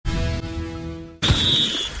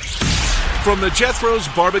From the Jethro's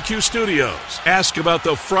Barbecue Studios, ask about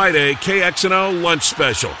the Friday KXNO lunch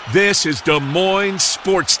special. This is Des Moines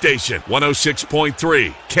Sports Station,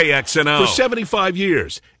 106.3 KXNO. For 75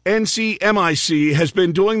 years, NCMIC has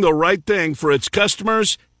been doing the right thing for its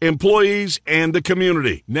customers, employees, and the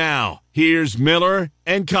community. Now, here's Miller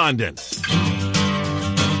and Condon.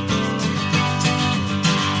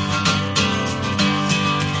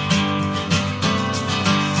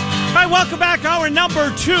 Welcome back. Hour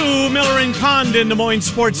number 2, Miller and Condon, Des Moines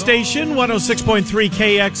Sports Station, 106.3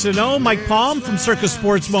 KXNO. Mike Palm from Circa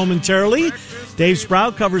Sports momentarily. Dave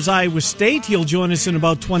Sprout covers Iowa State. He'll join us in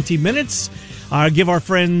about 20 minutes. Give our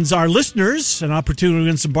friends, our listeners, an opportunity to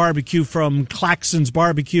win some barbecue from Claxon's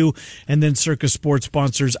Barbecue, and then Circa Sports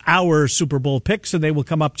sponsors our Super Bowl picks, and they will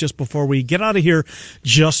come up just before we get out of here,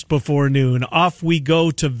 just before noon. Off we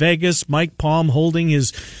go to Vegas. Mike Palm holding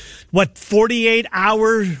his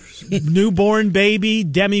 48-hour newborn baby,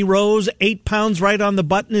 Demi Rose, 8 pounds right on the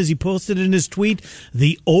button, as he posted in his tweet,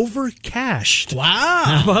 the overcashed. Wow.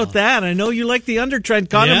 How about that? I know you like the undertrend,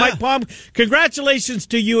 Connor. Yeah. Mike Palm, congratulations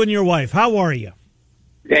to you and your wife. How are you?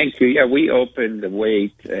 Thank you. Yeah, we opened the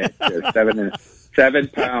weight at 7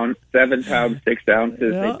 pounds, 6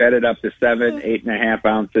 ounces. Yeah. They bet it up to 8.5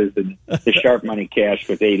 ounces, and the sharp money cash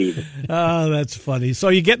was 8 even. Oh, that's funny. So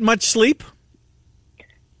you get much sleep?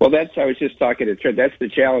 Well, I was just talking to Trent. That's the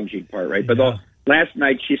challenging part, right? Yeah. But last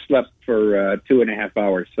night she slept for 2.5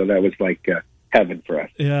 hours, so that was like heaven for us.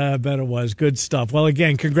 Yeah, I bet it was. Good stuff. Well,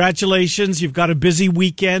 again, congratulations. You've got a busy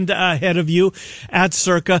weekend ahead of you at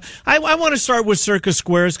Circa. I want to start with Circa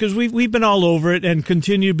Squares because we've been all over it and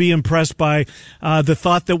continue to be impressed by the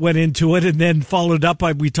thought that went into it, and then followed up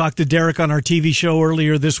by, we talked to Derek on our TV show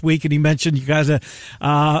earlier this week, and he mentioned you guys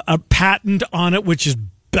a patent on it, which is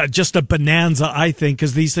just a bonanza, I think,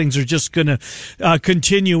 because these things are just going to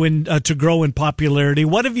continue to grow in popularity.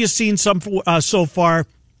 What have you seen so far?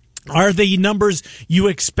 Are the numbers you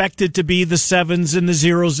expected to be the 7s and the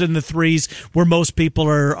 0s and the 3s where most people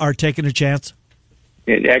are taking a chance?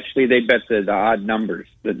 Actually, they bet the odd numbers,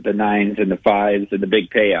 the 9s and the 5s and the big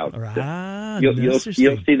payouts.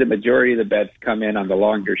 You'll see the majority of the bets come in on the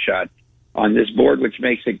longer shots on this board, which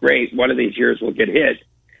makes it great. One of these years will get hit.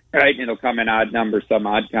 Right, it'll come in odd numbers, some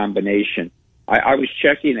odd combination. I was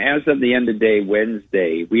checking as of the end of day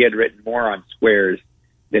Wednesday. We had written more on squares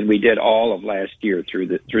than we did all of last year through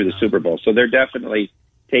the Super Bowl. So they're definitely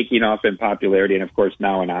taking off in popularity, and of course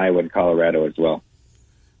now in Iowa and Colorado as well.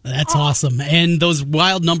 That's awesome, and those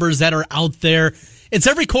wild numbers that are out there. It's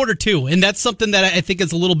every quarter too, and that's something that I think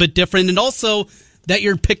is a little bit different. And also that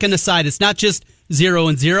you're picking a side. It's not just 0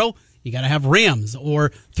 and 0. You got to have Rams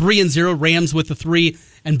or 3 and 0, Rams with the 3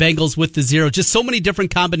 and Bengals with the 0. Just so many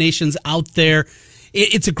different combinations out there.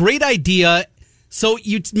 It's a great idea. So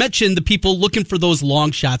you mentioned the people looking for those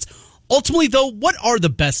long shots. Ultimately, though, what are the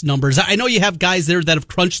best numbers? I know you have guys there that have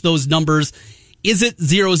crunched those numbers. Is it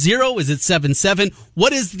 0-0? Is it 7-7?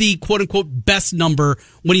 What is the quote-unquote best number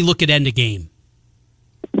when you look at end of game?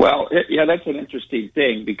 Well, yeah, that's an interesting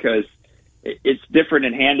thing because it's different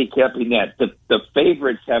in handicapping that. The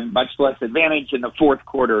favorites have much less advantage in the fourth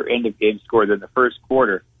quarter end-of-game score than the first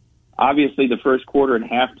quarter. Obviously, the first quarter and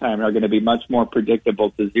halftime are going to be much more predictable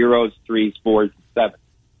to 0s, 3s, 4s, and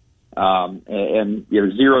 7s. And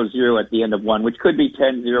 0-0 at the end of one, which could be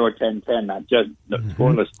 10-0 or 10-10, not just the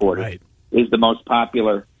scoreless quarter, right, is the most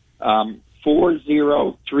popular. 4-0,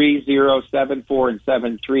 3-0, 7-4, and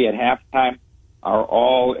 7-3 at halftime are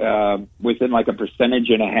all within like a percentage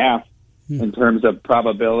and a half in terms of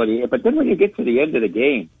probability. But then when you get to the end of the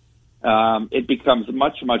game, it becomes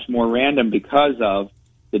much, much more random because of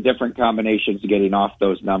the different combinations getting off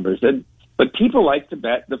those numbers. But people like to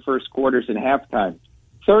bet the first quarters and halftime.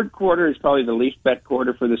 Third quarter is probably the least bet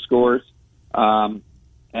quarter for the scores, and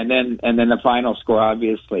then the final score,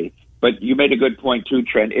 obviously. But you made a good point too,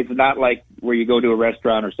 Trent. It's not like where you go to a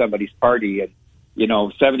restaurant or somebody's party and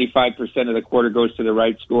 75% of the quarter goes to the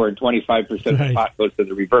right score and 25% of the pot goes to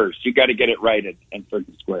the reverse. You got to get it right in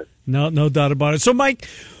certain squares. No doubt about it. So, Mike,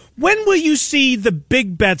 when will you see the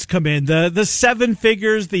big bets come in? The 7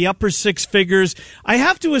 figures, the upper 6 figures? I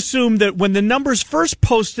have to assume that when the numbers first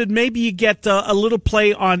posted, maybe you get a little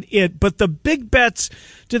play on it. But the big bets,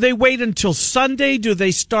 do they wait until Sunday? Do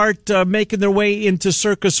they start making their way into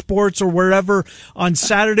Circa Sports or wherever on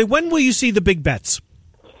Saturday? When will you see the big bets?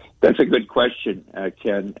 That's a good question,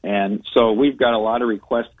 Ken. And so we've got a lot of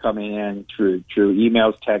requests coming in through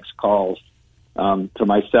emails, texts, calls, to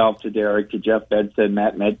myself, to Derek, to Jeff Benson,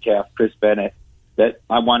 Matt Metcalf, Chris Bennett, that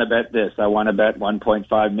I want to bet this. I want to bet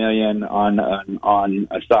 $1.5 million on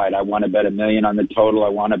a side. I want to bet $1 million on the total. I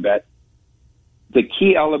want to bet the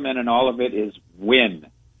key element in all of it is win.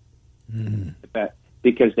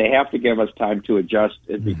 Because they have to give us time to adjust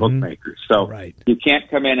as the bookmakers. So you can't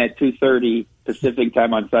come in at 2:30 Pacific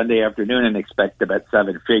time on Sunday afternoon and expect to bet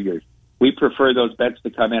seven figures. We prefer those bets to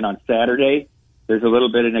come in on Saturday. There's a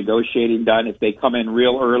little bit of negotiating done. If they come in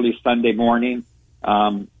real early Sunday morning,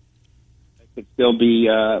 it could still be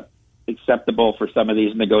acceptable for some of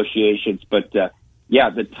these negotiations. But,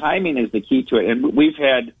 the timing is the key to it. And we've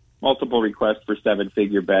had multiple requests for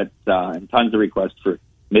seven-figure bets and tons of requests for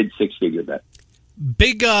mid-six-figure bets.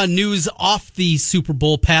 Big news off the Super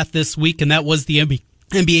Bowl path this week, and that was the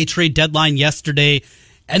NBA trade deadline yesterday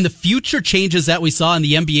and the future changes that we saw in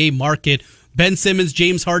the NBA market. Ben Simmons,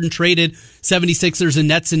 James Harden traded, 76ers and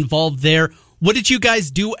Nets involved there. What did you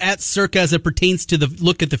guys do at Circa as it pertains to the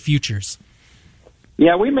look at the futures?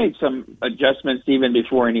 Yeah, we made some adjustments even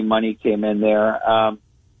before any money came in there.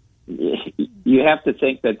 You have to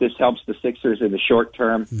think that this helps the Sixers in the short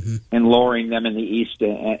term in lowering them in the East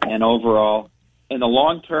and overall. In the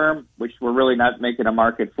long term, which we're really not making a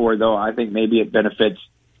market for, though, I think maybe it benefits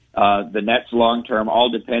the Nets long term, all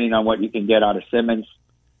depending on what you can get out of Simmons.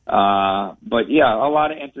 But, a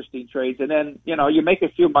lot of interesting trades. And then, you make a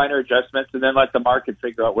few minor adjustments and then let the market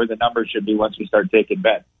figure out where the numbers should be once we start taking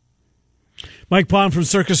bets. Mike Pond from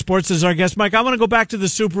Circa Sports is our guest. Mike, I want to go back to the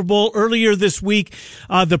Super Bowl. Earlier this week,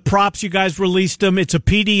 the props, you guys released them. It's a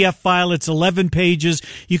PDF file. It's 11 pages.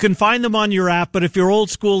 You can find them on your app, but if you're old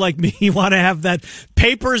school like me, you want to have that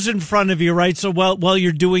papers in front of you, right? So while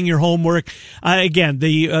you're doing your homework, again,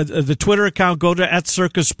 the Twitter account, go to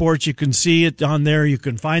 @Circa Sports. You can see it on there. You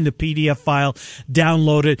can find the PDF file,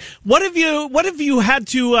 download it. What have you had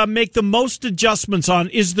to make the most adjustments on?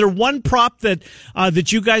 Is there one prop that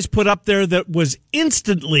you guys put up there that was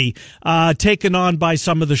instantly taken on by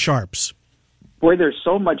some of the sharps? Boy, there's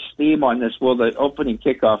so much steam on this. Will the opening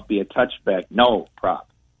kickoff be a touchback? No prop.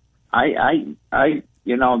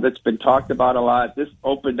 That's been talked about a lot. This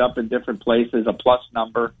opened up in different places, a plus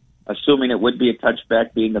number, assuming it would be a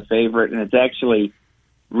touchback being the favorite, and it's actually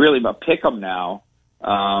really a pick 'em now.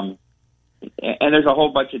 And there's a whole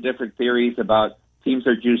bunch of different theories about teams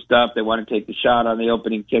are juiced up. They want to take the shot on the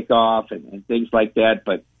opening kickoff and things like that.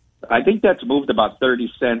 But I think that's moved about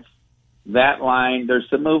 30 cents. That line, there's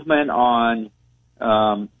some movement on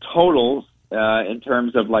totals in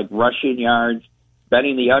terms of like rushing yards,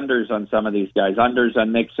 betting the unders on some of these guys. Unders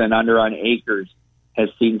on Mixon, under on Akers has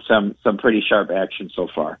seen some pretty sharp action so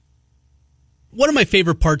far. One of my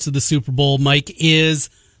favorite parts of the Super Bowl, Mike, is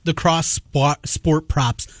the cross-sport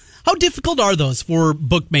props. How difficult are those for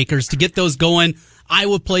bookmakers to get those going?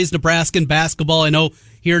 Iowa plays Nebraska in basketball. I know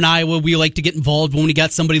here in Iowa we like to get involved when we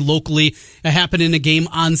got somebody locally happen in a game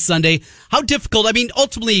on Sunday. How difficult? I mean,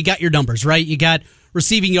 ultimately you got your numbers, right? You got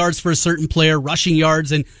receiving yards for a certain player, rushing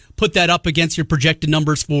yards, and put that up against your projected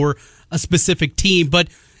numbers for a specific team. But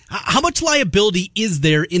how much liability is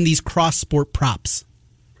there in these cross-sport props?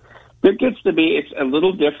 There gets to be. It's a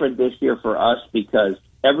little different this year for us because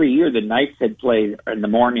every year the Knights had played in the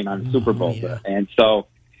morning on Super Bowl. Yeah. And so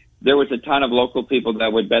there was a ton of local people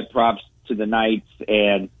that would bet props to the Knights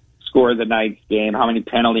and score the Knights game, how many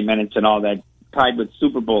penalty minutes and all that tied with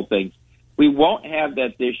Super Bowl things. We won't have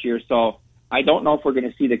that this year, so I don't know if we're going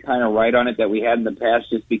to see the kind of right on it that we had in the past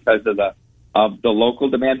just because of the local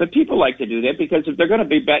demand. But people like to do that because if they're going to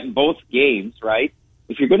be betting both games, right?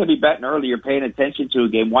 If you're going to be betting early, you're paying attention to a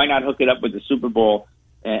game, why not hook it up with the Super Bowl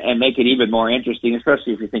and make it even more interesting,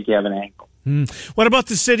 especially if you think you have an angle. What about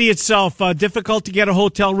the city itself? Difficult to get a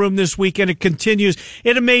hotel room this weekend. It continues.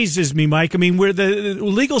 It amazes me, Mike. I mean, the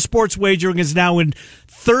legal sports wagering is now in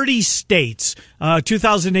 30 states.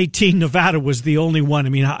 2018, Nevada was the only one. I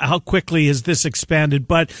mean, how quickly has this expanded?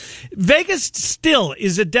 But Vegas still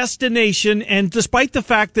is a destination, and despite the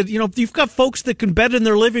fact that, you've got folks that can bet in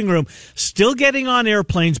their living room, still getting on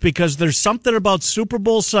airplanes because there's something about Super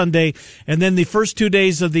Bowl Sunday and then the first 2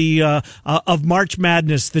 days of the of March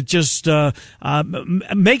Madness that just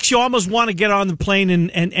makes you almost want to get on the plane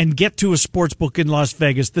and get to a sports book in Las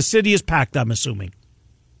Vegas. The city is packed, I'm assuming.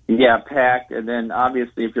 Yeah, packed. And then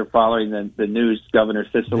obviously if you're following the news, Governor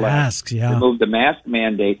Sisolak removed the mask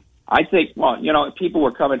mandate. I think, people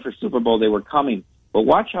were coming for Super Bowl. They were coming. But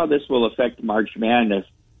watch how this will affect March Madness.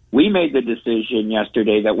 We made the decision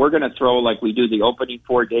yesterday that we're going to throw, like we do the opening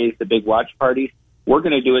 4 days, the big watch parties. We're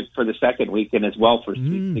going to do it for the second weekend as well for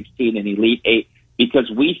Sweet 16 and Elite 8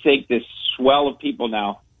 because we think this swell of people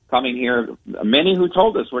now coming here, many who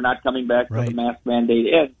told us we're not coming back for the mask mandate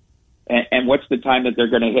in. And what's the time that they're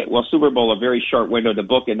going to hit? Well, Super Bowl, a very short window to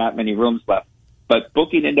book and not many rooms left. But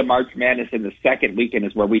booking into March Madness in the second weekend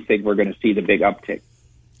is where we think we're going to see the big uptick.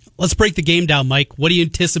 Let's break the game down, Mike. What do you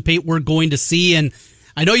anticipate we're going to see? And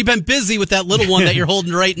I know you've been busy with that little one that you're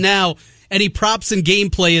holding right now. Any props and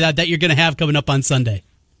gameplay that you're going to have coming up on Sunday?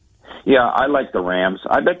 Yeah, I like the Rams.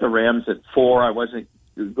 I bet the Rams at 4. I wasn't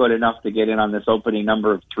good enough to get in on this opening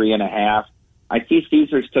number of 3.5. I see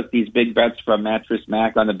Caesars took these big bets from Mattress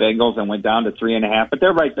Mac on the Bengals and went down to 3.5, but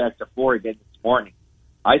they're right back to 4 again this morning.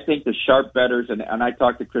 I think the sharp bettors, and I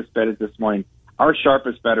talked to Chris Bettis this morning, our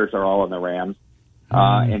sharpest bettors are all on the Rams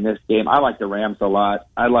in this game. I like the Rams a lot.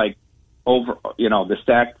 I like over, the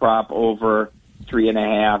stack prop over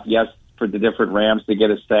 3.5. Yes, for the different Rams to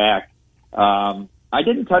get a stack. I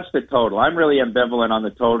didn't touch the total. I'm really ambivalent on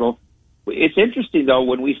the total. It's interesting, though,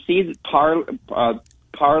 when we see the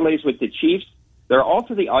parlays with the Chiefs, they're all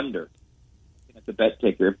to the under at the bet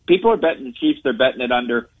ticker. If people are betting the Chiefs, they're betting it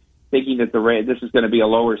under, thinking that this is going to be a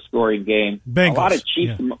lower scoring game. Bengals. A lot of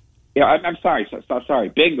Chiefs. Yeah, I'm sorry. Sorry.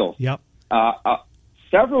 Bengals. Yep.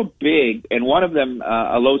 Several big, and one of them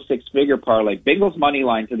a low six-figure parlay. Bengals money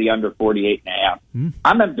line to the under 48.5.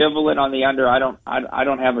 I'm ambivalent on the under. I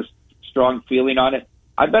don't have a strong feeling on it.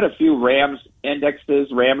 I bet a few Rams indexes.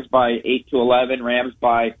 Rams by 8 to 11. Rams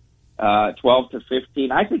by 12 to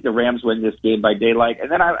 15. I think the Rams win this game by daylight.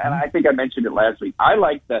 And then I think I mentioned it last week. I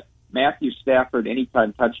like the Matthew Stafford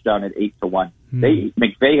anytime touchdown at 8 to 1.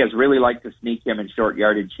 McVay has really liked to sneak him in short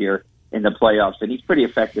yardage here in the playoffs, and he's pretty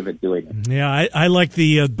effective at doing it. Yeah, I like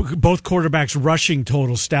the both quarterbacks rushing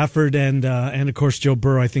total, Stafford and of course Joe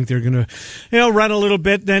Burrow. I think they're going to run a little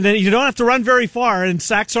bit, and you don't have to run very far, and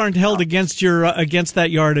sacks aren't held against that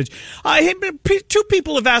yardage. Two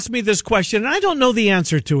people have asked me this question, and I don't know the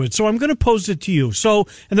answer to it, so I'm going to pose it to you. So,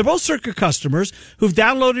 and they're both Circa customers who've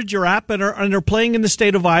downloaded your app and are playing in the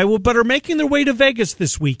state of Iowa, but are making their way to Vegas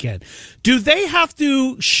this weekend. Do they have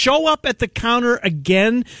to show up at the counter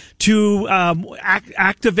again to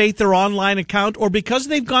activate their online account, or because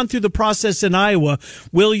they've gone through the process in Iowa,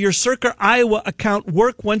 will your Circa Iowa account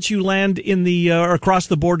work once you land in the or across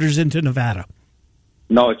the borders into Nevada?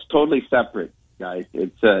 No, it's totally separate, guys.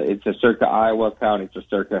 It's a Circa Iowa account, it's a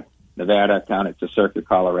Circa Nevada account, it's a Circa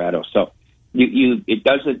Colorado. So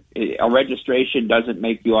a registration doesn't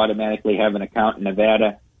make you automatically have an account in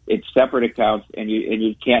Nevada. It's separate accounts, and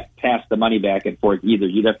you can't pass the money back and forth either.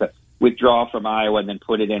 You'd have to withdraw from Iowa and then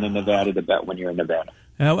put it in Nevada to bet when you're in Nevada.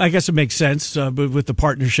 I guess it makes sense with the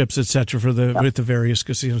partnerships, et cetera, with the various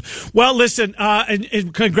casinos. Well, listen,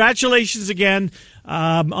 and congratulations again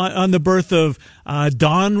on the birth of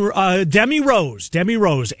Demi Rose. Demi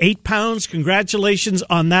Rose, 8 pounds. Congratulations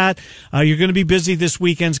on that. You're going to be busy this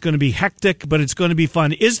weekend. It's going to be hectic, but it's going to be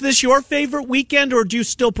fun. Is this your favorite weekend, or do you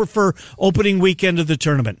still prefer opening weekend of the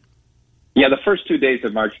tournament? Yeah, the first 2 days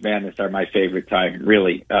of March Madness are my favorite time,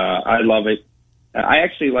 really. I love it. I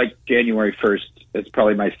actually like January 1st. It's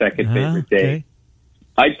probably my second favorite day. Okay.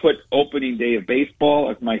 I'd put opening day of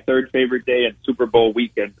baseball as my third favorite day, and Super Bowl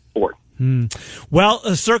weekend fourth.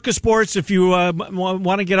 Well, Circa Sports, if you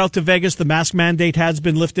want to get out to Vegas, the mask mandate has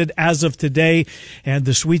been lifted as of today, and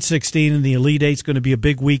the Sweet 16 and the Elite 8 is going to be a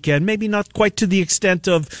big weekend. Maybe not quite to the extent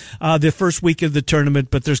of the first week of the tournament,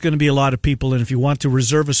 but there's going to be a lot of people, and if you want to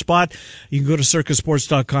reserve a spot, you can go to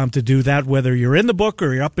circasports.com to do that, whether you're in the book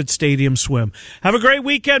or you're up at Stadium Swim. Have a great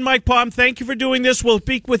weekend, Mike Palm. Thank you for doing this. We'll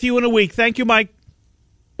speak with you in a week. Thank you, Mike.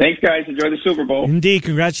 Thanks, guys. Enjoy the Super Bowl. Indeed.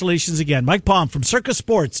 Congratulations again. Mike Palm from Circa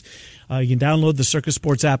Sports. You can download the Circa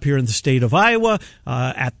Sports app here in the state of Iowa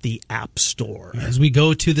at the App Store. As we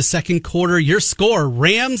go to the second quarter, your score,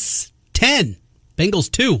 Rams 10,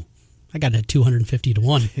 Bengals 2. I got it at 250 to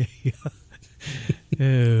 1. Threw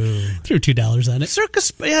 $2 on it.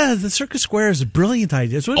 The Circa Square is a brilliant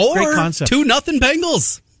idea. It's a great concept. 2-0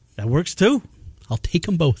 Bengals. That works too. I'll take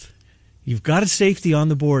them both. You've got a safety on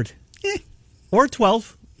the board. Or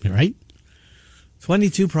 12. You're right.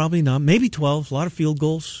 22, probably not. Maybe 12. A lot of field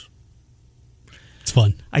goals. It's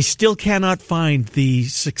fun. I still cannot find the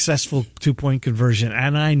successful 2-point conversion,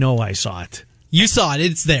 and I know I saw it. You saw it.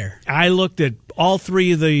 It's there. I looked at all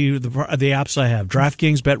three of the apps I have: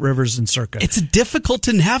 DraftKings, BetRivers, and Circa. It's difficult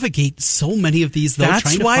to navigate so many of these, though.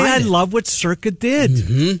 That's why I love what Circa did.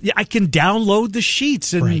 Mm-hmm. Yeah, I can download the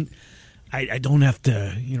sheets, and right. I don't have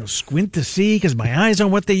to squint to see because my eyes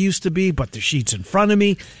aren't what they used to be, but the sheet's in front of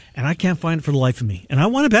me, and I can't find it for the life of me. And I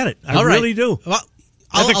want to bet it. I really do. Well,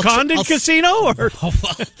 at the Condon Casino? Or?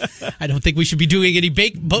 I don't think we should be doing any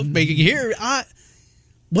bookmaking here.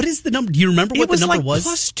 What is the number? Do you remember what the number was?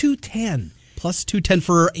 Plus 210. Plus 210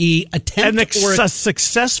 for a attempt or a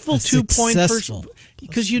successful 2-point first.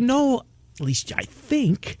 Because at least I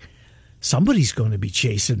think, somebody's going to be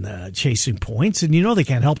chasing points, and they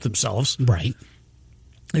can't help themselves. Right.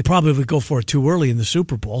 They probably would go for it too early in the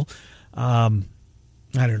Super Bowl.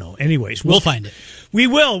 I don't know. Anyways, we'll find it. We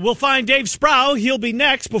will. We'll find Dave Sproul. He'll be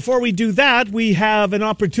next. Before we do that, we have an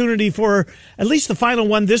opportunity for at least the final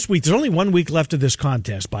one this week. There's only 1 week left of this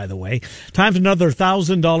contest, by the way. Time for another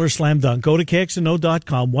 $1,000 slam dunk. Go to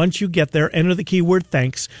KXNO.com. Once you get there, enter the keyword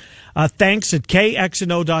thanks. Thanks at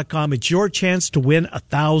KXNO.com. It's your chance to win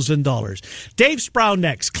 $1,000. Dave Sproul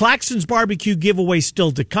next. Claxon's Barbecue giveaway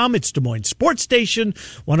still to come. It's Des Moines Sports Station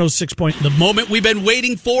 106. The moment we've been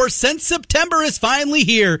waiting for since September is finally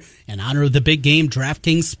here. In honor of the big game,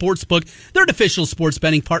 DraftKings Sportsbook, they're an official sports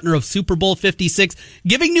betting partner of Super Bowl 56,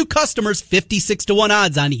 giving new customers 56-1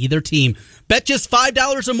 odds on either team. Bet just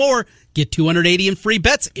 $5 or more. Get $280 in free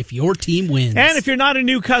bets if your team wins. And if you're not a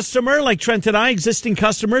new customer like Trent and I, existing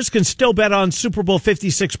customers can still bet on Super Bowl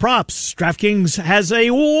 56 props. DraftKings has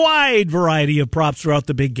a wide variety of props throughout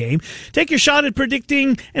the big game. Take your shot at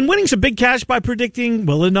predicting and winning some big cash by predicting,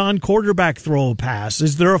 will a non-quarterback throw a pass?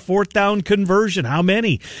 Is there a fourth down conversion? How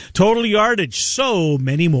many? Total yardage? So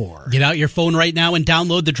many more. Get out your phone right now and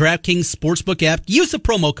download the DraftKings Sportsbook app. Use the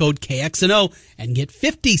promo code KXNO and get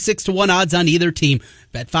 56-1 odds on either team.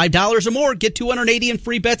 Bet $5 or more, get $280 in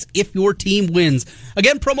free bets if your team wins.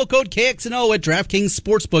 Again, promo code KXNO at DraftKings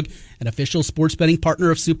Sportsbook, an official sports betting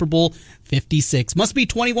partner of Super Bowl 56. Must be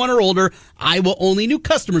 21 or older. Iowa only. New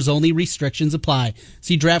customers only. Restrictions apply.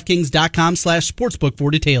 See DraftKings.com/sportsbook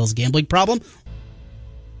for details. Gambling problem?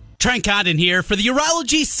 Trent Condon here for the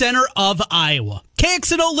Urology Center of Iowa.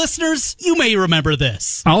 KXNO listeners, you may remember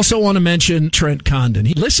this. I also want to mention Trent Condon.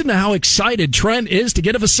 Listen to how excited Trent is to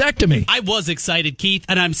get a vasectomy. I was excited, Keith,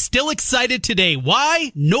 and I'm still excited today.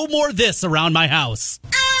 Why? No more this around my house.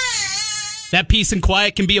 That peace and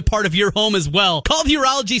quiet can be a part of your home as well. Call the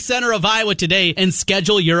Urology Center of Iowa today and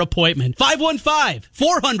schedule your appointment.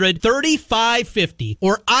 515-400-3550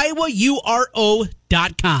 or iowauro.com.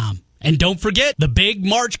 And don't forget, the big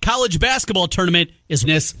March college basketball tournament is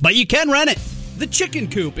this, but you can rent it. The Chicken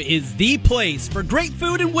Coop is the place for great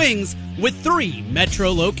food and wings with 3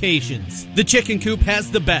 metro locations. The Chicken Coop has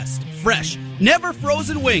the best, fresh, never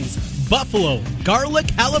frozen wings. Buffalo, garlic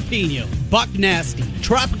jalapeno, buck nasty,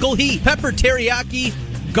 tropical heat, pepper teriyaki,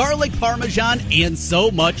 garlic parmesan, and so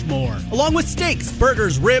much more. Along with steaks,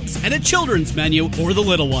 burgers, ribs, and a children's menu for the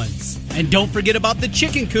little ones. And don't forget about the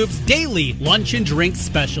Chicken Coop's daily lunch and drink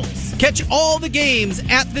specials. Catch all the games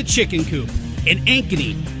at the Chicken Coop in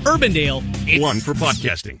Ankeny, Urbandale. One for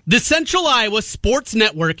podcasting. The Central Iowa Sports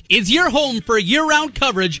Network is your home for year-round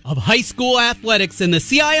coverage of high school athletics in the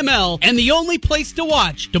CIML and the only place to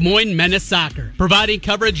watch Des Moines men's soccer. Providing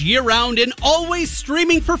coverage year-round and always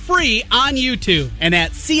streaming for free on YouTube and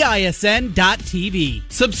at CISN.TV.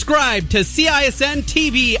 Subscribe to CISN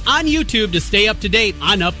TV on YouTube to stay up to date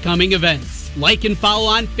on upcoming events. Like and follow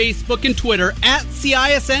on Facebook and Twitter at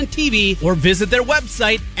CISN TV or visit their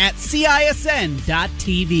website at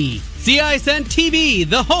CISN.TV. CISN TV,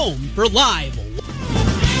 the home for live.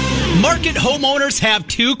 Market homeowners have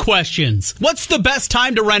 2 questions. What's the best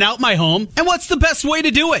time to rent out my home? And what's the best way to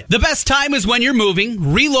do it? The best time is when you're moving,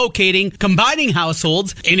 relocating, combining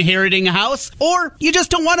households, inheriting a house, or you just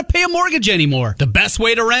don't want to pay a mortgage anymore. The best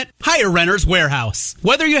way to rent? Hire Renters Warehouse.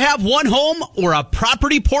 Whether you have one home or a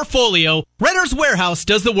property portfolio, Renters Warehouse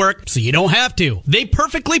does the work so you don't have to. They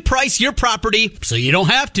perfectly price your property so you don't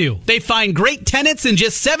have to. They find great tenants in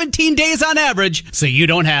just 17 days on average so you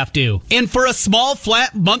don't have to. And for a small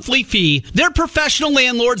flat monthly fee, their professional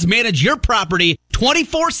landlords manage your property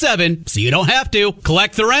 24/7 so you don't have to.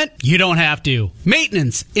 Collect the rent? You don't have to.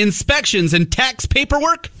 Maintenance, inspections, and tax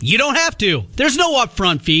paperwork? You don't have to. There's no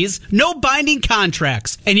upfront fees, no binding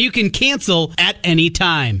contracts, and you can cancel at any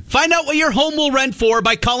time. Find out what your home will rent for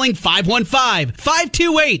by calling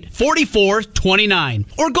 515-528-4429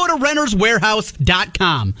 or go to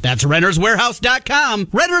renterswarehouse.com. That's renterswarehouse.com.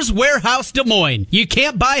 Renters Warehouse Des Moines. You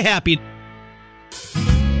can't buy happy.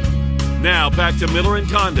 Now back to Miller and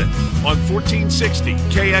Condon on 1460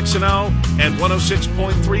 KXNO and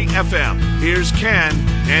 106.3 FM. Here's Ken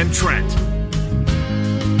and Trent.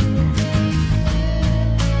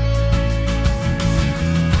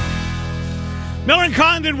 Miller and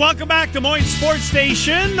Condon, welcome back to Des Moines Sports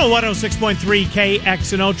Station, 106.3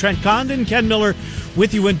 KXNO. Trent Condon, Ken Miller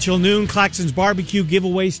with you until noon. Claxon's Barbecue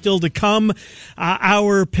giveaway still to come.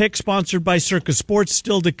 Our pick sponsored by Circa Sports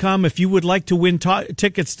still to come. If you would like to win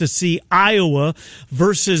tickets to see Iowa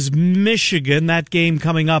versus Michigan, that game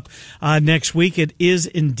coming up next week, it is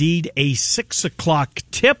indeed a 6 o'clock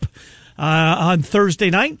tip. on Thursday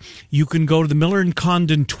night. You can go to the Miller and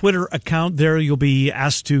Condon Twitter account. There you'll be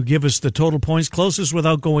asked to give us the total points closest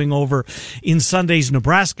without going over in Sunday's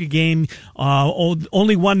Nebraska game.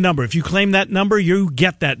 Only one number. If you claim that number, you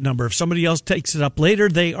get that number. If somebody else takes it up later,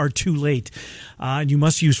 they are too late. You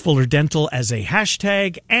must use Fuller Dental as a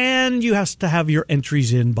hashtag, and you have to have your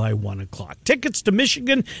entries in by 1 o'clock. Tickets to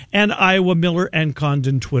Michigan and Iowa, Miller and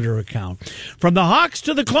Condon Twitter account. From the Hawks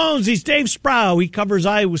to the Clones, he's Dave Sproul. He covers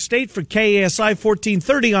Iowa State for KASI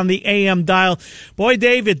 1430 on the AM dial. Boy,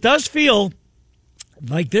 Dave, it does feel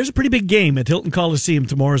like there's a pretty big game at Hilton Coliseum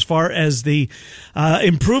tomorrow as far as the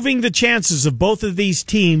improving the chances of both of these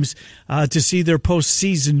teams to see their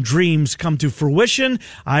postseason dreams come to fruition.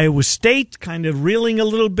 Iowa State kind of reeling a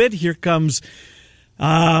little bit. Here comes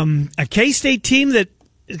a K-State team that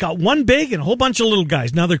has got one big and a whole bunch of little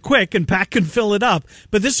guys. Now they're quick and Pat can fill it up,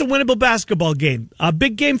 but this is a winnable basketball game. A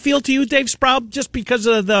big game feel to you, Dave Sproul, just because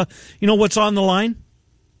of the what's on the line?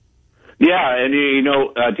 Yeah, and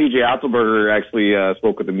TJ Otzelberger actually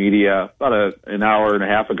spoke with the media about an hour and a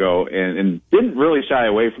half ago and didn't really shy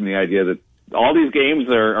away from the idea that all these games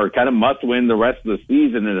are kind of must win the rest of the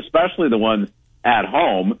season, and especially the ones at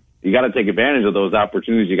home. You got to take advantage of those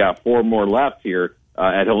opportunities. You got 4 more left here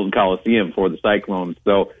at Hilton Coliseum for the Cyclones.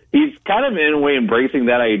 So he's kind of in a way embracing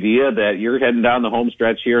that idea that you're heading down the home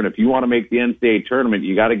stretch here, and if you want to make the NCAA tournament,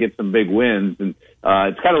 you got to get some big wins. And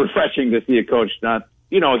it's kind of refreshing to see a coach not.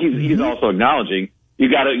 He's also acknowledging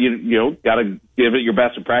you got to give it your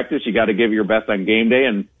best in practice. You got to give it your best on game day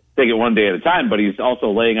and take it one day at a time. But he's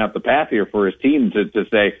also laying out the path here for his team to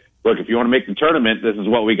say, look, if you want to make the tournament, this is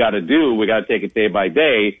what we got to do. We got to take it day by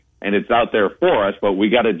day, and it's out there for us. But we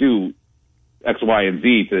got to do X, Y, and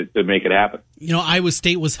Z to make it happen. Iowa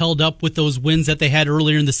State was held up with those wins that they had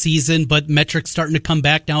earlier in the season, but metrics starting to come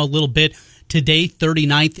back now a little bit. Today,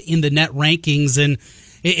 39th in the net rankings, and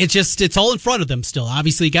it's all in front of them still.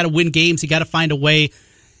 Obviously, you got to win games. You got to find a way.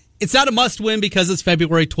 It's not a must-win because it's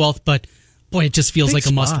February 12th, but, boy, it just feels like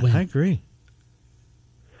a must-win. I agree.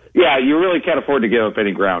 Yeah, you really can't afford to give up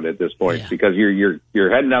any ground at this point because you're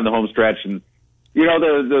heading down the home stretch. And,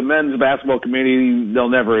 the men's basketball community, they'll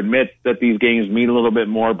never admit that these games mean a little bit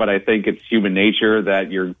more, but I think it's human nature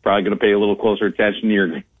that you're probably going to pay a little closer attention.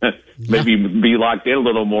 You're maybe be locked in a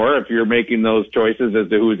little more if you're making those choices as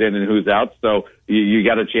to who's in and who's out. So you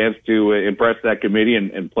got a chance to impress that committee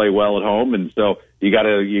and play well at home. And so you got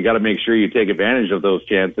to make sure you take advantage of those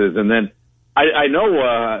chances. And then I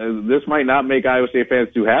know this might not make Iowa State fans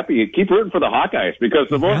too happy. Keep rooting for the Hawkeyes because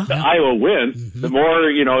the more Iowa wins, the more,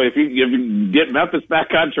 if you get Memphis back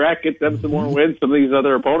on track, get them some more wins. Some of these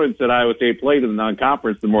other opponents that Iowa State played in the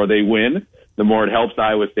non-conference, the more they win, the more it helps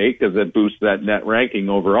Iowa State because it boosts that net ranking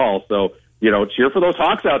overall. So, cheer for those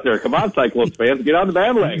Hawks out there. Come on, Cyclones fans, get on the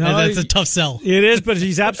bandwagon. No, that's a tough sell. It is, but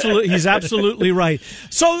he's absolutely right.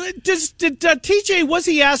 So, did TJ, was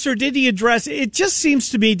he asked or did he address? It just seems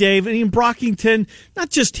to me, Dave, Brockington, not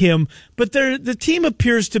just him, but the team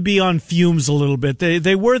appears to be on fumes a little bit.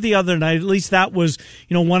 They were the other night. At least that was,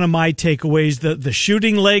 one of my takeaways. The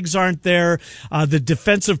shooting legs aren't there. The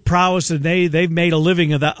defensive prowess, and they've made a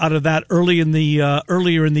living out of that earlier in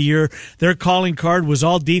the year. Their calling card was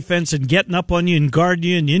all defense and getting up on you and guarding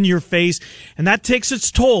you and in your face, and that takes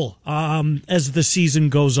its toll as the season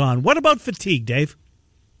goes on. What about fatigue, Dave?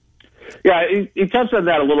 Yeah, he touched on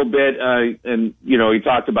that a little bit, and he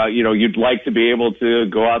talked about you'd like to be able to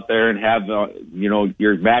go out there and have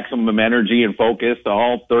your maximum energy and focus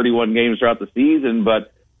all 31 games throughout the season,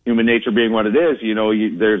 but human nature being what it is,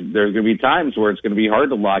 there's going to be times where it's going to be hard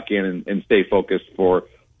to lock in and stay focused for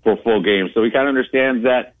full games. So he kind of understands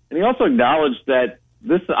that, and he also acknowledged that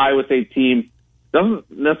this Iowa State team doesn't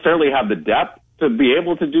necessarily have the depth to be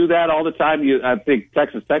able to do that all the time. I think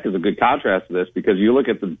Texas Tech is a good contrast to this because you look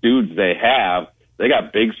at the dudes they have, they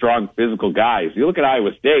got big, strong, physical guys. You look at Iowa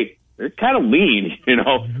State, they're kind of lean,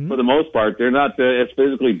 for the most part. They're not as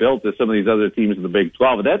physically built as some of these other teams in the Big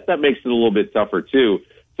 12. But that makes it a little bit tougher, too.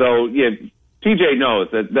 So, TJ knows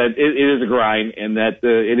that it is a grind and that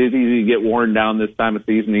it is easy to get worn down this time of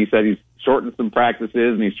season. He said he's shortened some practices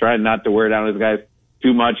and he's trying not to wear down his guys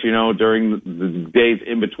too much, during the days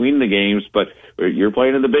in between the games. But you're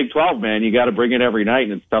playing in the Big 12, man. You got to bring it every night,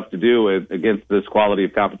 and it's tough to do against this quality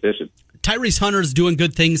of competition. Tyrese Hunter's doing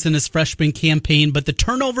good things in his freshman campaign, but the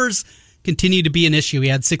turnovers continue to be an issue. He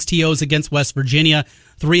had 6 TOs against West Virginia,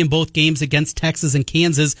 3 in both games against Texas and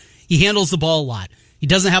Kansas. He handles the ball a lot. He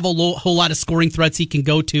doesn't have a whole lot of scoring threats he can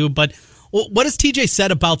go to, but what has TJ said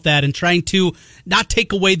about that and trying to not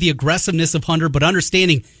take away the aggressiveness of Hunter, but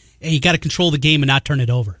understanding, hey, you got to control the game and not turn it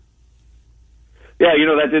over? Yeah,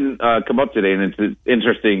 that didn't come up today, and it's an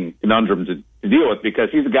interesting conundrum to deal with because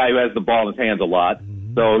he's a guy who has the ball in his hands a lot,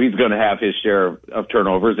 so he's going to have his share of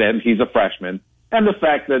turnovers, and he's a freshman. And the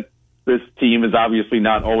fact that this team is obviously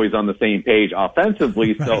not always on the same page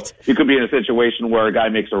offensively, right. So you could be in a situation where a guy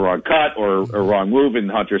makes a wrong cut or a wrong move,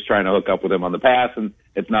 and Hunter's trying to hook up with him on the pass, and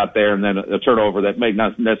it's not there, and then a turnover that may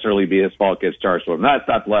not necessarily be his fault gets charged to him. That's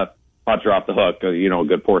not left Hunter off the hook. A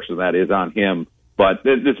good portion of that is on him. But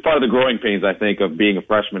it's part of the growing pains, I think, of being a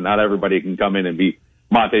freshman. Not everybody can come in and be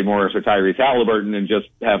Monte Morris or Tyrese Halliburton and just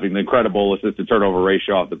having an incredible assist-to-turnover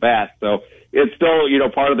ratio off the bat. So it's still,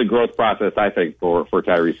 part of the growth process, I think, for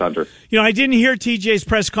Tyrese Hunter. I didn't hear TJ's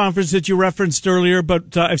press conference that you referenced earlier,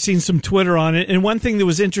 but I've seen some Twitter on it. And one thing that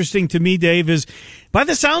was interesting to me, Dave, is by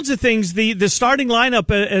the sounds of things, the starting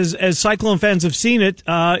lineup, as Cyclone fans have seen it,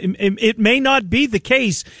 it may not be the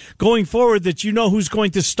case going forward that you know who's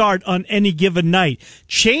going to start on any given night.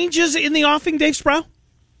 Changes in the offing, Dave Sproul?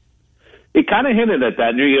 He kind of hinted at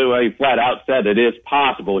that. He flat out said it is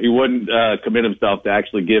possible. He wouldn't commit himself to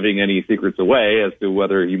actually giving any secrets away as to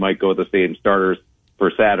whether he might go with the same starters for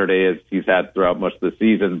Saturday as he's had throughout much of the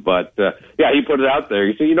season. But, he put it out there.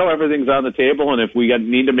 He said, everything's on the table, and if we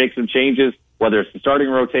need to make some changes, whether it's the starting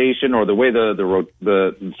rotation or the way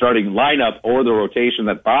the starting lineup or the rotation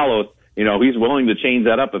that follows, he's willing to change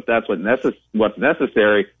that up if that's what's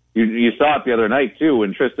necessary. You saw it the other night, too,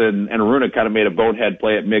 when Tristan and Aruna kind of made a bonehead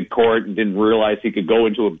play at midcourt and didn't realize he could go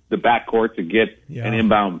into the backcourt to get an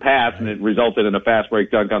inbound pass, and it resulted in a fast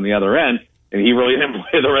break dunk on the other end, and he really didn't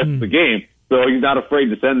play the rest of the game. So he's not afraid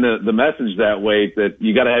to send the message that way that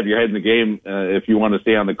you got to have your head in the game if you want to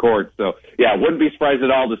stay on the court. So, wouldn't be surprised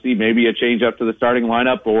at all to see maybe a change up to the starting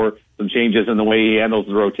lineup or some changes in the way he handles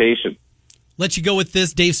the rotation. Let you go with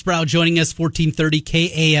this. Dave Sproul joining us, 1430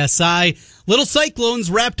 KASI. Little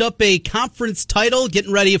Cyclones wrapped up a conference title,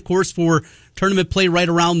 getting ready, of course, for tournament play right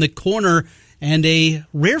around the corner. And a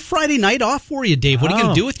rare Friday night off for you, Dave. What are you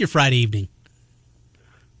going to do with your Friday evening?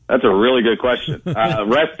 That's a really good question.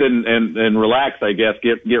 Rest and relax, I guess.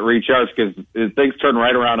 Get recharged because things turn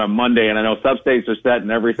right around on Monday, and I know sub-states are set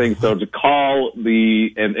and everything. So to call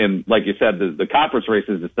and like you said, the conference race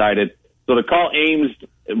is decided. So to call Ames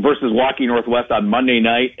versus Waukee Northwest on Monday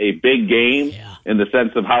night, a big game in the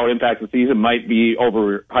sense of how it impacts the season, might be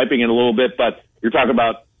overhyping it a little bit, but you're talking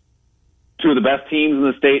about two of the best teams in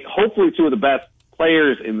the state, hopefully two of the best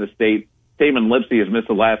players in the state. Taman Lipsey has missed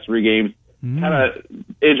the last 3 games, kind of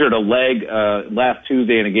injured a leg last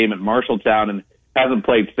Tuesday in a game at Marshalltown and hasn't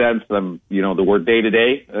played since. The word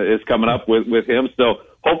day-to-day is coming up with him, so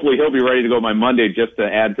hopefully he'll be ready to go by Monday just to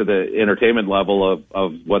add to the entertainment level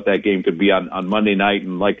of what that game could be on Monday night.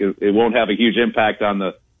 And it won't have a huge impact on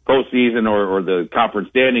the postseason or the conference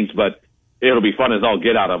standings, but it'll be fun as all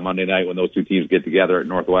get out on Monday night when those two teams get together at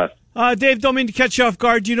Northwest. Dave, don't mean to catch you off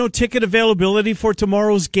guard. Do you know ticket availability for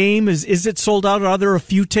tomorrow's game? Is it sold out? Are there a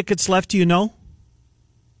few tickets left? Do you know?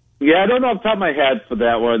 Yeah, I don't know off the top of my head for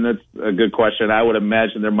that one. That's a good question. I would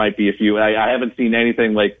imagine there might be a few. I haven't seen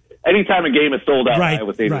anything like anytime a game is sold out, I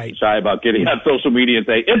would say shy about getting on social media and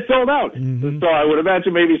say, it's sold out. So I would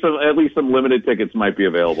imagine maybe at least some limited tickets might be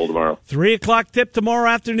available tomorrow. 3 o'clock tip tomorrow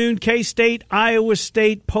afternoon, K-State, Iowa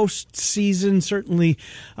State, postseason, certainly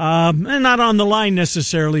not on the line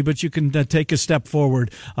necessarily, but you can take a step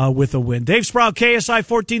forward with a win. Dave Sproul, KSI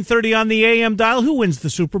 1430 on the AM dial. Who wins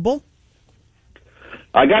the Super Bowl?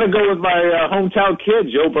 I got to go with my hometown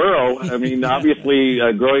kid, Joe Burrow. I mean, obviously,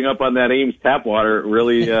 growing up on that Ames tap water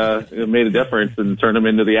really made a difference and turned him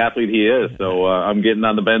into the athlete he is. So I'm getting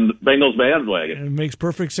on the Bengals bandwagon. It makes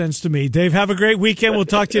perfect sense to me. Dave, have a great weekend. We'll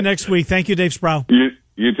talk to you next week. Thank you, Dave Sproul.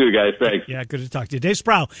 You too, guys. Thanks. Yeah, good to talk to you. Dave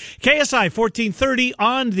Sproul, KSI 1430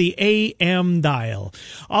 on the AM dial.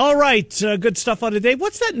 All right, good stuff out of Dave.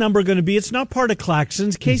 What's that number going to be? It's not part of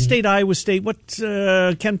Claxons. K-State, Iowa State. What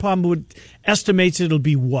Ken Palm estimates it'll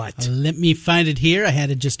be what? Let me find it here. I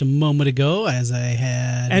had it just a moment ago as I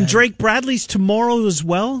had. And Drake Bradley's tomorrow as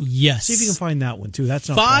well? Yes. See if you can find that one, too. That's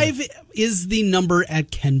not 5 is the number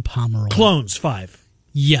at Ken Pomeroy. Clones, 5.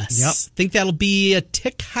 Yes. Yep. Think that'll be a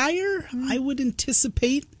tick higher, I would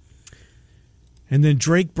anticipate. And then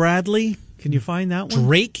Drake Bradley, can you find that one?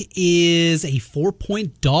 Drake is a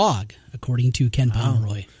 4-point dog, according to Ken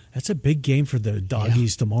Pomeroy. That's a big game for the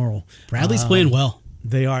doggies tomorrow. Bradley's playing well.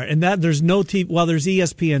 They are. And there's no there's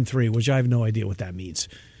ESPN3, which I have no idea what that means.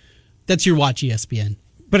 That's your watch ESPN.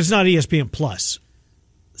 But it's not ESPN Plus.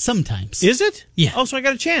 Sometimes. Is it? Yeah. Oh, so I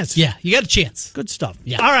got a chance. Yeah, you got a chance. Good stuff.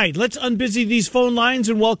 Yeah. All right, let's unbusy these phone lines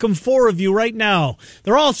and welcome 4 of you right now.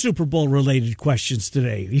 They're all Super Bowl related questions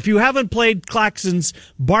today. If you haven't played Claxon's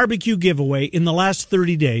barbecue giveaway in the last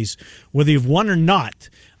 30 days, whether you've won or not,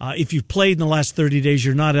 if you've played in the last 30 days,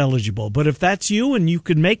 you're not eligible. But if that's you and you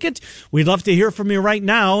can make it, we'd love to hear from you right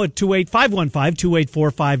now at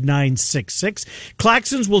 28515-284-5966.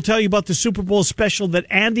 Claxons will tell you about the Super Bowl special that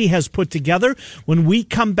Andy has put together. When we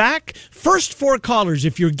come back, first 4 callers.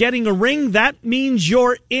 If you're getting a ring, that means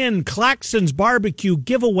you're in. Claxons barbecue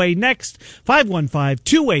giveaway next.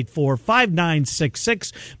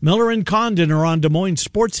 515-284-5966. Miller and Condon are on Des Moines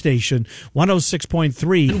Sports Station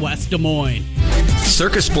 106.3 In West Des Moines.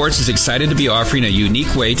 Circus Sports is excited to be offering a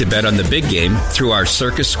unique way to bet on the big game through our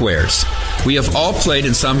Circus Squares. We have all played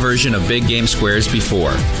in some version of big game squares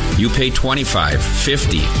before. You pay $25,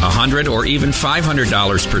 $50, $100, or even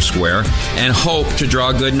 $500 per square and hope to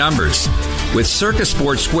draw good numbers. With Circus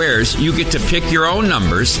Sports Squares, you get to pick your own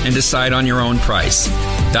numbers and decide on your own price.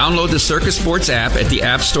 Download the Circus Sports app at the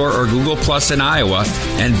App Store or Google Plus in Iowa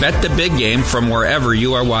and bet the big game from wherever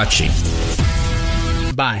you are watching.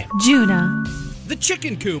 Bye. Juna. The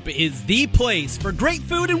Chicken Coop is the place for great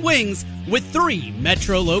food and wings with 3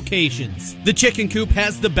 metro locations. The Chicken Coop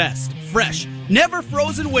has the best, fresh, never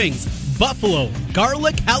frozen wings. Buffalo,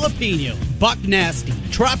 garlic jalapeno, buck nasty,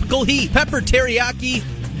 tropical heat, pepper teriyaki,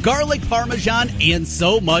 garlic parmesan, and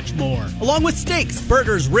so much more. Along with steaks,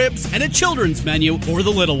 burgers, ribs, and a children's menu for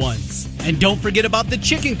the little ones. And don't forget about the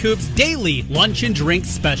Chicken Coop's daily lunch and drink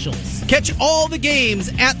specials. Catch all the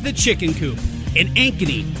games at the Chicken Coop in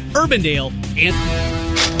Ankeny, Urbandale, and...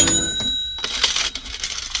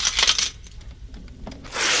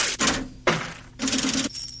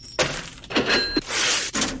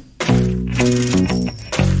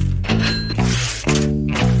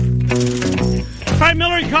 All right,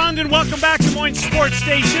 Miller and Condon, welcome back to Des Moines Sports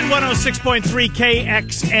Station 106.3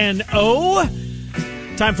 KXNO.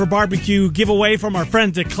 Time for barbecue giveaway from our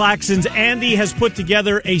friends at Claxons. Andy has put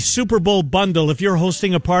together a Super Bowl bundle. If you're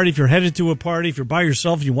hosting a party, if you're headed to a party, if you're by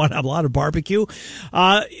yourself, you want to have a lot of barbecue.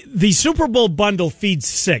 The Super Bowl bundle feeds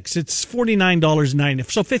 6. It's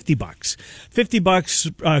 $49.90, so $50.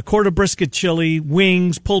 $50, quarter brisket chili,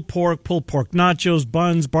 wings, pulled pork nachos,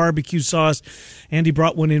 buns, barbecue sauce. Andy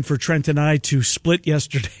brought one in for Trent and I to split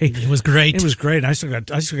yesterday. It was great. It was great. I still got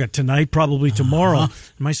tonight, probably tomorrow.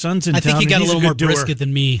 My son's in town. I think you got a little more doer. brisket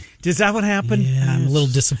than me. Is that what happened? Yeah, I'm a little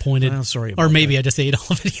disappointed. Well, sorry. Or maybe I just ate all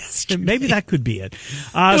of it yesterday. Maybe that could be it.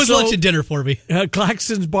 It was lunch and dinner for me.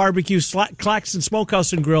 Claxons Barbecue, Claxons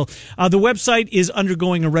Smokehouse and Grill. The website is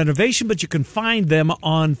undergoing a renovation, but you can find them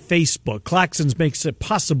on Facebook. Claxons makes it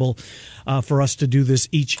possible for us to do this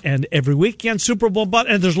each and every week. And Super Bowl,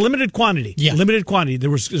 and there's limited quantity. Yeah. Limited quantity.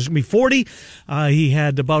 There's going to be 40. He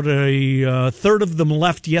had about a third of them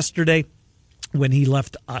left yesterday when he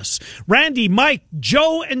left us. Randy, Mike,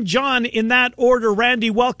 Joe, and John in that order. Randy,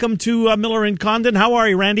 welcome to Miller and Condon. How are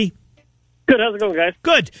you, Randy? Good. How's it going, guys?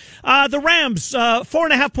 Good. The Rams,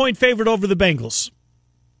 4.5-point favorite over the Bengals.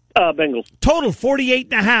 Bengals. Total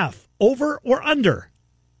 48.5. Over or under?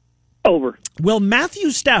 Over. Will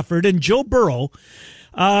Matthew Stafford and Joe Burrow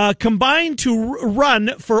combine to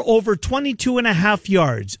run for over 22.5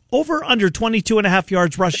 yards? Over under 22.5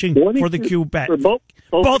 yards rushing for the QB. For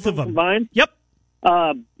both of them combined? Yep.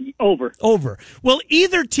 Over. Over. Will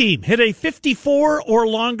either team hit a 54 or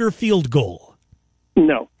longer field goal?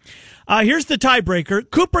 No. Here's the tiebreaker.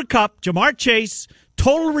 Cooper Kupp, Jamar Chase,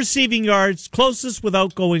 total receiving yards, closest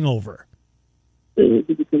without going over.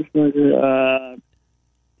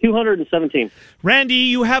 217. Randy,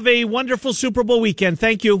 you have a wonderful Super Bowl weekend.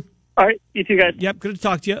 Thank you. All right. You two guys. Yep, good to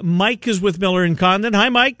talk to you. Mike is with Miller and Condon. Hi,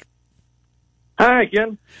 Mike. Hi,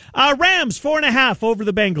 Ken. Rams, 4.5 over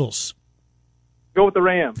the Bengals. Go with the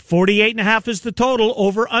Rams. 48.5 is the total.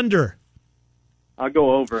 Over, under. I'll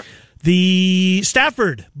go over. The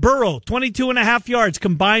Stafford, Burrow, 22.5 yards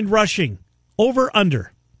combined rushing. Over,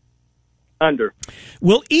 under. Under.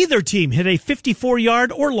 Will either team hit a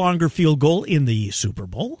 54-yard or longer field goal in the Super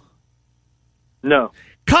Bowl? No.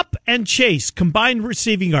 Kupp and Chase combined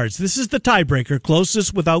receiving yards. This is the tiebreaker,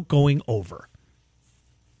 closest without going over.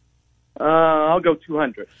 I'll go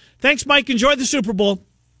 200. Thanks, Mike. Enjoy the Super Bowl.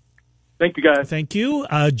 Thank you, guys. Thank you.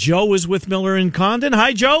 Joe is with Miller and Condon.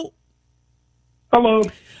 Hi, Joe. Hello.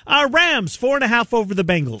 Rams, 4.5 over the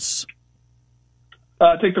Bengals.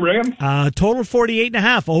 Take the Rams. Total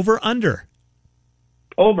 48.5. Over, under.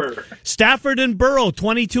 Over. Stafford and Burrow,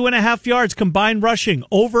 22.5 yards combined rushing.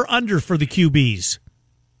 Over, under for the QBs.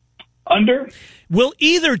 Under. Will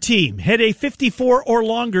either team hit a 54 or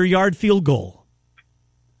longer yard field goal?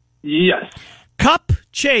 Yes. Kupp,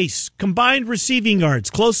 Chase, combined receiving yards,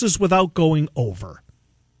 closest without going over.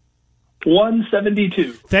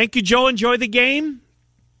 172. Thank you, Joe. Enjoy the game.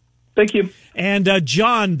 Thank you. And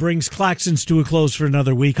John brings Claxons to a close for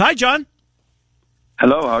another week. Hi, John.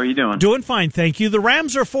 Hello, how are you doing? Doing fine, thank you. The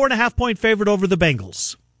Rams are a 4.5-point favorite over the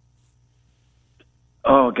Bengals.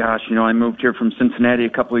 Oh, gosh, I moved here from Cincinnati a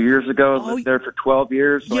couple of years ago. Lived there for 12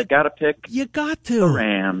 years, so I got to pick the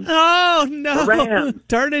Rams. Oh, no. The Rams.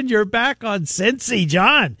 Turning your back on Cincy,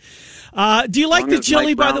 John. Do you like the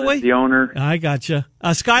chili, by the way? The owner. I gotcha.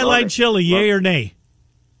 Skyline chili, yay or nay?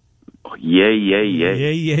 Oh, yay, yay, yay.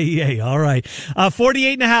 Yay, yay, yay. All right.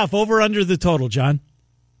 48.5, over under the total, John.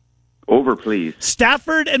 Over, please.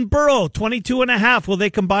 Stafford and Burrow, 22.5. Will they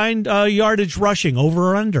combine yardage rushing,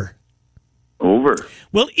 over or under? Over.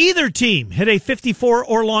 Will either team hit a 54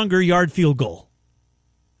 or longer yard field goal?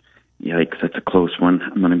 Yikes, that's a close one.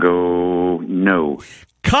 I'm going to go no.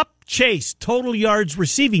 Cup, Chase, total yards,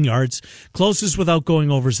 receiving yards, closest without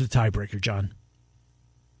going over is the tiebreaker, John.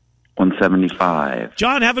 175.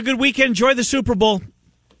 John, have a good weekend. Enjoy the Super Bowl.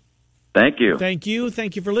 Thank you. Thank you.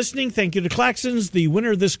 Thank you for listening. Thank you to Claxons. The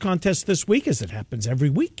winner of this contest this week, as it happens every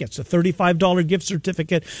week, gets a $35 gift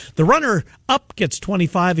certificate. The runner-up gets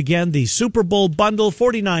 $25. Again, the Super Bowl bundle,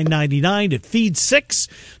 $49.99. It feeds 6.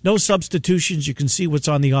 No substitutions. You can see what's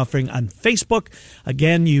on the offering on Facebook.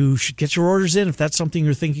 Again, you should get your orders in. If that's something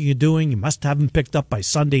you're thinking of doing, you must have them picked up by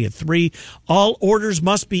Sunday at 3. All orders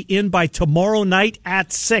must be in by tomorrow night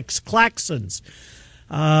at 6. Claxons.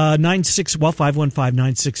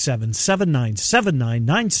 515-967-7979,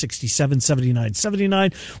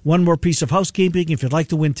 967-7979. One more piece of housekeeping. If you'd like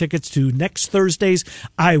to win tickets to next Thursday's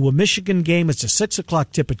Iowa-Michigan game, it's a 6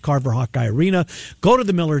 o'clock tip at Carver Hawkeye Arena. Go to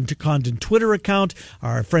the Miller and Condon Twitter account.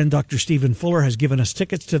 Our friend Dr. Stephen Fuller has given us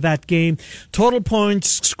tickets to that game. Total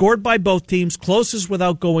points scored by both teams, closest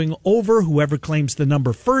without going over. Whoever claims the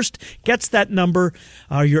number first gets that number.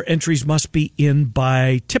 Your entries must be in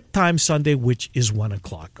by tip time Sunday, which is 1 o'clock.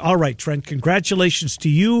 All right, Trent, congratulations to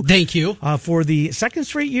you. Thank you. For the second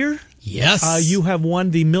straight year. Yes. You have won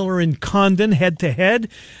the Miller and Condon head-to-head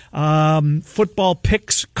football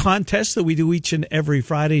picks contest that we do each and every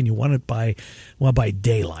Friday, and you won it by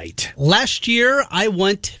daylight. Last year, I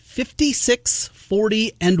went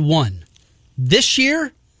 56-40-1. This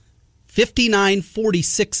year,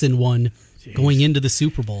 59-46-1 going into the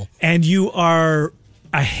Super Bowl. And you are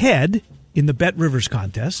ahead in the Bet Rivers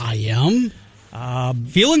contest. I am.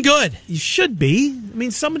 Feeling good. You should be. I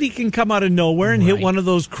mean, somebody can come out of nowhere and hit one of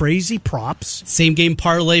those crazy props. Same game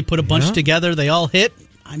parlay, put a bunch together. They all hit.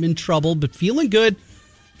 I'm in trouble, but feeling good.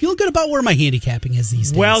 Feeling good about where my handicapping is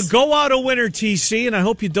these days. Well, go out a winner, TC, and I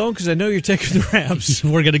hope you don't because I know you're taking the Rams.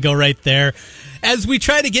 We're going to go right there. As we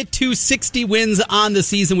try to get to 60 wins on the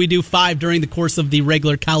season, we do 5 during the course of the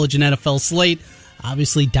regular college and NFL slate.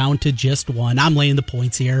 Obviously down to just 1. I'm laying the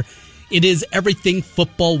points here. It is everything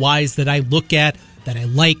football-wise that I look at, that I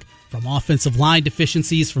like, from offensive line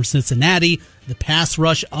deficiencies from Cincinnati, the pass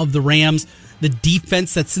rush of the Rams, the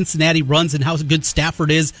defense that Cincinnati runs, and how good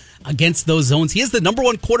Stafford is against those zones. He is the number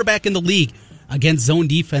 1 quarterback in the league against zone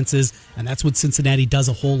defenses, and that's what Cincinnati does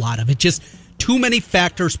a whole lot of. It just too many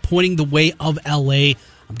factors pointing the way of L.A.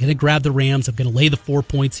 I'm going to grab the Rams. I'm going to lay the 4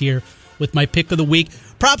 points here with my pick of the week.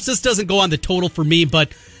 Props, this doesn't go on the total for me,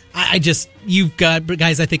 but you've got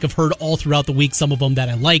guys I think I've heard all throughout the week, some of them that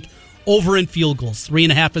I like. Over in field goals.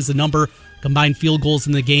 3.5 is the number. Combined field goals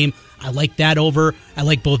in the game. I like that over. I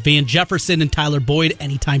like both Van Jefferson and Tyler Boyd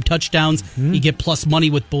anytime touchdowns. You get plus money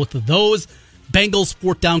with both of those. Bengals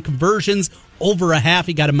 4th down conversions. Over a half.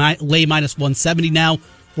 You got to lay minus 170 now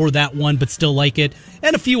for that one, but still like it.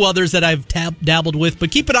 And a few others that I've dabbled with. But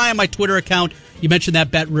keep an eye on my Twitter account. You mentioned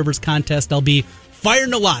that Bet Rivers contest. I'll be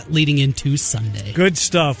firing a lot leading into Sunday. Good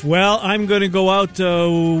stuff. Well, I'm going to go out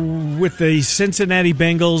with the Cincinnati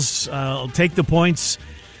Bengals. I'll take the points.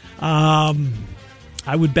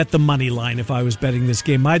 I would bet the money line if I was betting this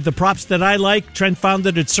game. The props that I like, Trent found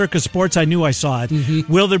it at Circa Sports. I knew I saw it.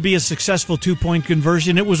 Will there be a successful 2-point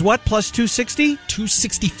conversion? It was what, plus 260?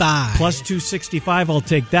 265. Plus 265. I'll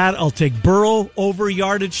take that. I'll take Burrow over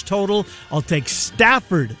yardage total. I'll take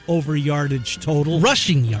Stafford over yardage total.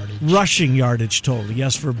 Rushing yardage total,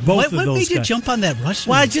 yes, for both of those guys. What made you jump on that rushing?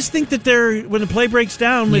 Well, I just think that when the play breaks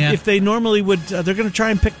down, if they normally would, they're going to try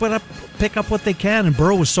and pick up what they can. And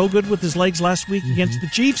Burrow was so good with his legs last week against the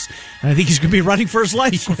Chiefs, and I think he's going to be running for his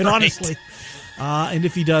life, quite honestly. And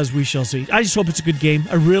if he does, we shall see. I just hope it's a good game.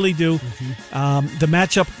 I really do. The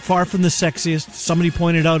matchup, far from the sexiest. Somebody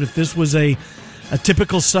pointed out if this was a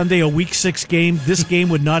typical Sunday, a Week 6 game, this game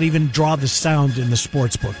would not even draw the sound in the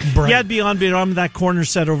sports book. Right. Yeah, it'd be on that corner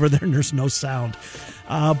set over there, and there's no sound.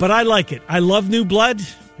 But I like it. I love new blood.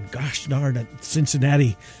 Gosh darn it,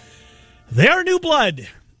 Cincinnati. They are new blood.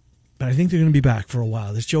 But I think they're going to be back for a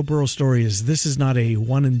while. This Joe Burrow story this is not a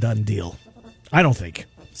one-and-done deal. I don't think.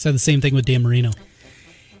 Said the same thing with Dan Marino.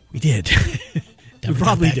 We did. We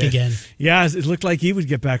probably did. Again. Yeah, it looked like he would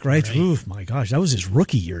get back, right? Oof, my gosh, that was his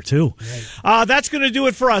rookie year, too. Right. That's going to do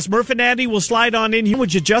it for us. Murph and Andy will slide on in here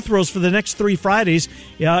with your Jethro's for the next 3 Fridays.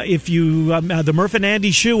 If you, the Murph and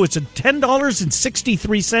Andy shoe, it's at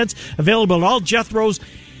 $10.63, available at all Jethro's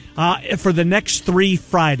for the next 3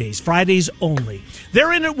 Fridays. Fridays only.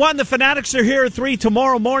 They're in at 1. The Fanatics are here at 3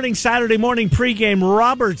 tomorrow morning, Saturday morning pregame.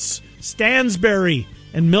 Roberts, Stansberry,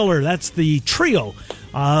 and Miller. That's the trio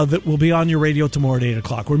that will be on your radio tomorrow at 8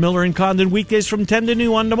 o'clock. We're Miller and Condon, weekdays from 10 to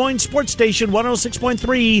noon on Des Moines Sports Station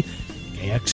 106.3 KX.